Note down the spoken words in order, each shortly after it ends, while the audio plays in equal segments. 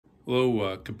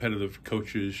Hello, competitive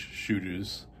coaches,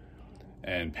 shooters,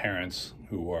 and parents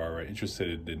who are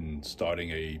interested in starting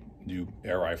a new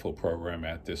air rifle program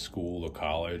at their school or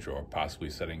college, or possibly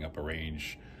setting up a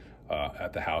range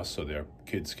at the house so their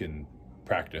kids can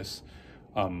practice.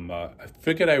 I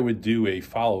figured I would do a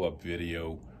follow-up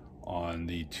video on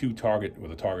the target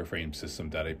frame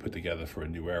system that I put together for a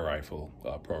new air rifle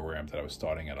program that I was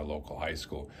starting at a local high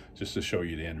school, just to show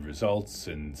you the end results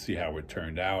and see how it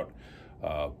turned out.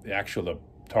 The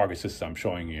target system I'm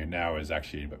showing you now is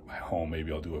actually at my home.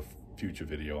 Maybe I'll do a future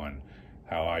video on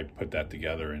how I put that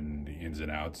together and the ins and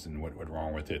outs and what went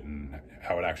wrong with it and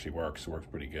how it actually works. It works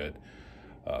pretty good.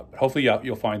 But hopefully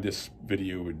you'll find this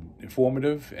video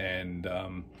informative, and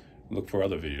look for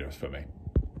other videos from me.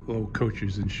 Hello,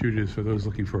 coaches and shooters. For those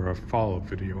looking for a follow-up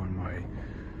video on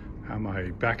how my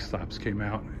backstops came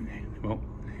out, well,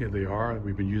 here they are.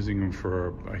 We've been using them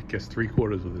for, I guess,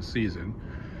 3/4 of the season,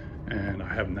 and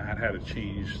I have not had to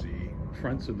change the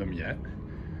fronts of them yet.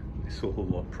 They still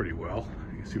hold up pretty well.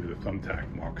 You can see where the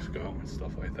thumbtack marks go and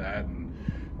stuff like that, and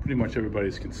pretty much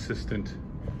everybody's consistent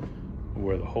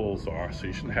where the holes are, so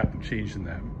you shouldn't have them changing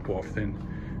that often.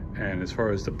 And as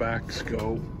far as the backs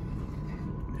go,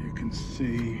 you can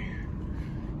see,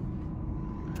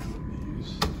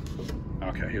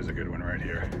 okay, here's a good one right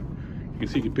here. You can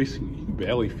see you can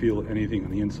barely feel anything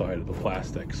on the inside of the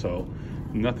plastic, so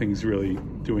nothing's really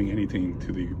doing anything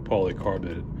to the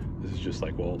polycarbonate. This is just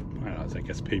like, well, I don't know, it's, I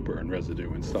guess, paper and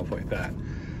residue and stuff like that.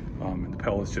 And the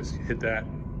pellets just hit that,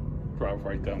 drop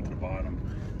right down to the bottom.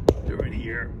 They're right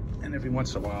here, and every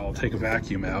once in a while I'll take a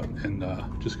vacuum out and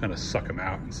just kind of suck them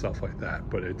out and stuff like that.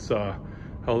 But it's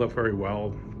held up very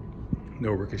well.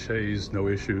 No ricochets, no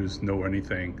issues, no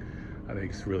anything. I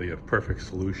think it's really a perfect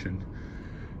solution.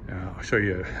 I'll show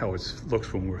you how it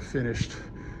looks when we're finished.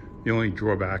 The only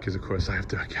drawback is, of course, I have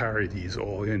to carry these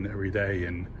all in every day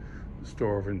and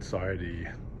store over inside the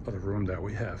other room that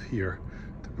we have here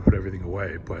to put everything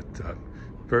away. But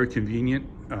very convenient,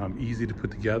 easy to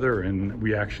put together, and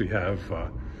we actually have,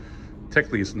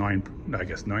 technically it's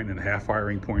 9.5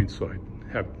 firing points, so I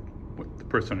have the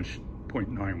person on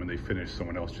 0.9 when they finish,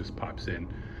 someone else just pops in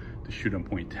to shoot on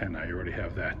 0.10. I already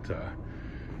have that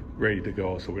ready to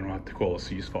go, so we don't have to call a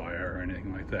ceasefire or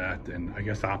anything like that. And I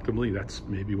guess optimally, that's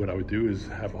maybe what I would do, is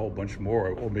have a whole bunch more,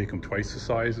 or make them twice the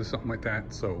size or something like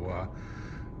that. So,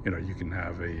 you know, you can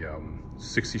have a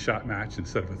 60-shot match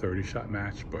instead of a 30-shot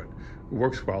match, but it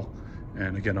works well.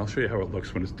 And again, I'll show you how it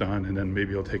looks when it's done, and then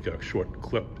maybe I'll take a short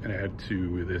clip and add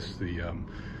to this the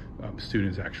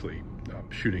students actually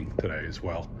shooting today as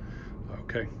well.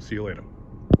 Okay, see you later.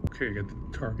 Okay, I got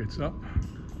the targets up.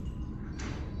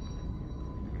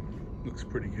 Looks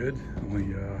pretty good.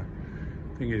 Only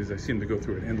thing is, I seem to go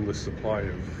through an endless supply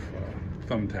of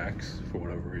thumbtacks for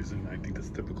whatever reason. I think that's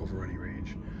typical for any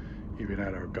range. Even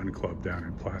at our gun club down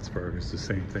in Plattsburgh, it's the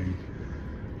same thing.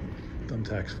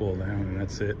 Thumbtacks fall down and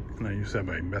that's it. And I used to have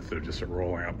my method of just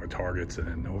rolling out my targets, and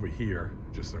then over here,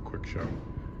 just a quick show,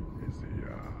 is the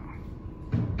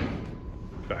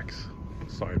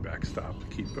side backstop to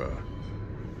keep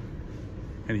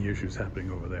any issues happening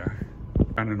over there.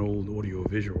 On an old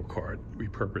audio-visual cart,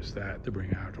 repurposed that to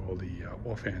bring out all the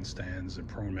offhand stands and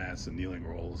prone mats and kneeling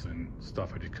rolls and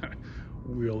stuff. I just kind of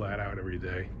wheel that out every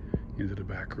day into the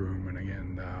back room. And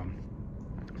again,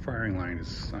 the firing line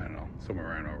is, I don't know, somewhere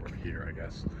around over here, I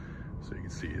guess. So you can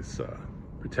see it's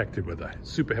protected with a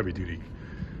super heavy-duty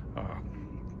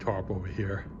tarp over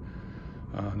here.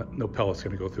 No pellet's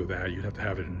going to go through that. You'd have to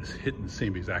have it hit in the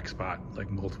same exact spot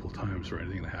like multiple times for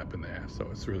anything to happen there. So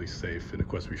it's really safe. And of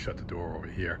course, we shut the door over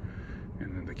here,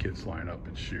 and then the kids line up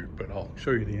and shoot. But I'll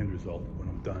show you the end result when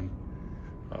I'm done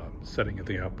setting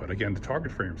everything up. But again, the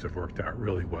target frames have worked out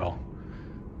really well.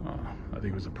 I think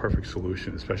it was a perfect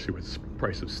solution, especially with the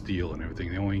price of steel and everything.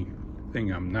 The only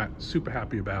thing I'm not super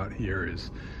happy about here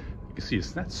is, you can see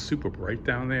it's not super bright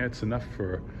down there. It's enough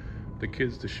for the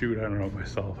kids to shoot. I don't know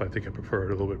myself. I think I prefer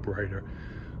it a little bit brighter.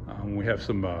 We have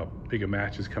some bigger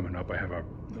matches coming up. I have a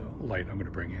light I'm going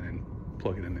to bring in and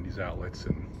plug it into these outlets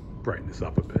and brighten this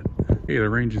up a bit. Okay, the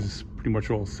range is pretty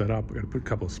much all set up. We're going to put a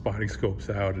couple of spotting scopes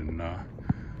out and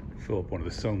fill up one of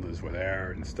the cylinders with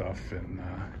air and stuff, and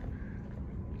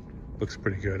looks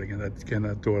pretty good. Again,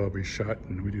 that door will be shut,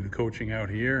 and we do the coaching out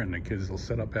here, and the kids will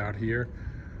set up out here.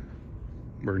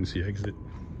 Emergency exit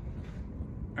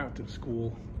out to the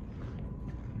school.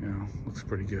 You know, looks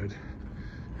pretty good.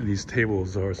 And these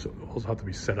tables also have to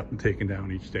be set up and taken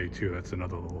down each day too. That's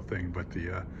another little thing. But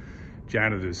the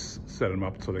janitors set them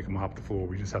up so they can mop the floor.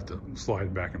 We just have to slide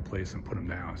them back in place and put them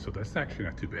down. So that's actually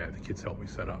not too bad. The kids help me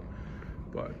set up.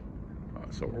 But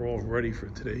so we're all ready for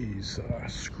today's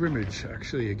scrimmage,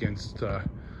 actually, against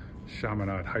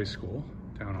Chaminade High School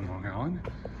down on Long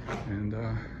Island. And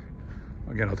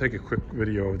again, I'll take a quick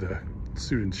video of the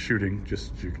students shooting,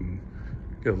 just so you can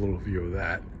get a little view of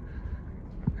that.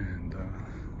 And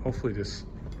hopefully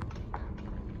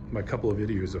my couple of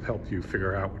videos have helped you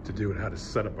figure out what to do and how to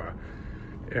set up a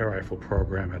air rifle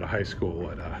program at a high school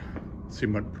at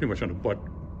pretty much on a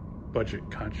budget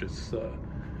conscious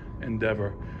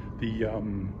endeavor.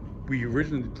 We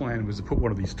originally planned was to put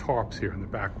one of these tarps here on the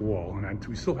back wall, and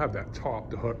we still have that tarp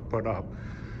to put up,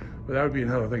 but that would be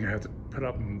another thing I have to put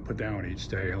up and put down each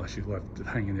day unless you left it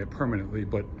hanging there permanently.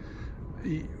 But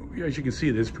as you can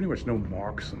see, there's pretty much no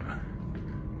marks on the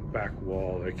back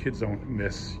wall. The kids don't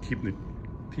miss. Teach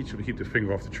them to keep the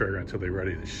finger off the trigger until they're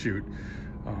ready to shoot.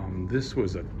 There's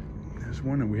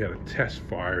one that we had a test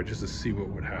fire just to see what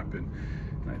would happen.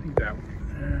 And I think that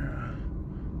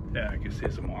one, yeah, I guess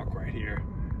there's a mark right here.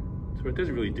 So it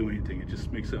doesn't really do anything. It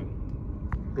just makes a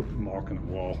little mark on the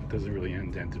wall. It doesn't really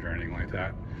indent it or anything like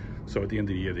that. So at the end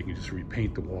of the year, they can just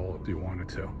repaint the wall if they wanted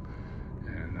to.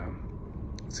 And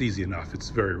it's easy enough. It's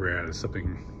very rare that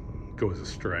something goes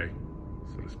astray,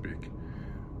 so to speak.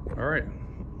 All right.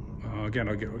 Again,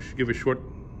 I'll give a short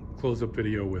close-up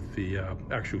video with the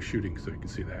actual shooting so you can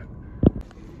see that.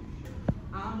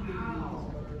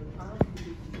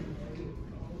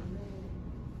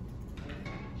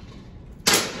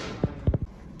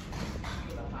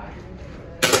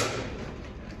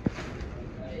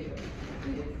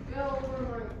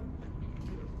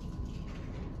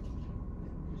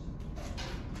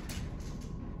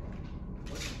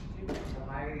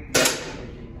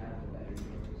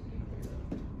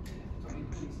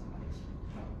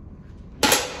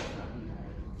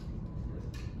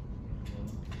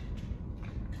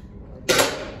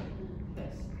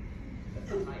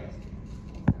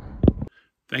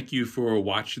 Thank you for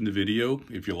watching the video.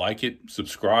 If you like it,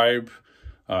 subscribe,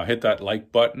 hit that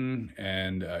like button,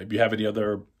 and if you have any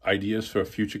other ideas for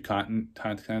future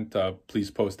content, please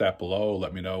post that below.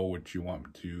 Let me know what you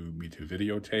want me to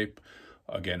videotape.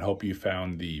 Again, hope you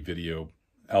found the video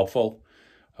helpful.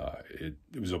 It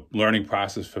was a learning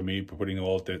process for me putting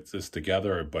all this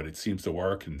together, but it seems to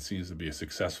work and seems to be a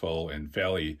successful and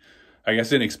fairly, I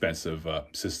guess, inexpensive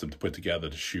system to put together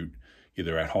to shoot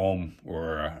either at home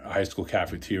or a high school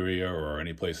cafeteria or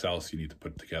any place else you need to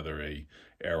put together a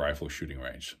air rifle shooting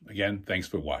range. Again, thanks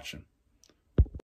for watching.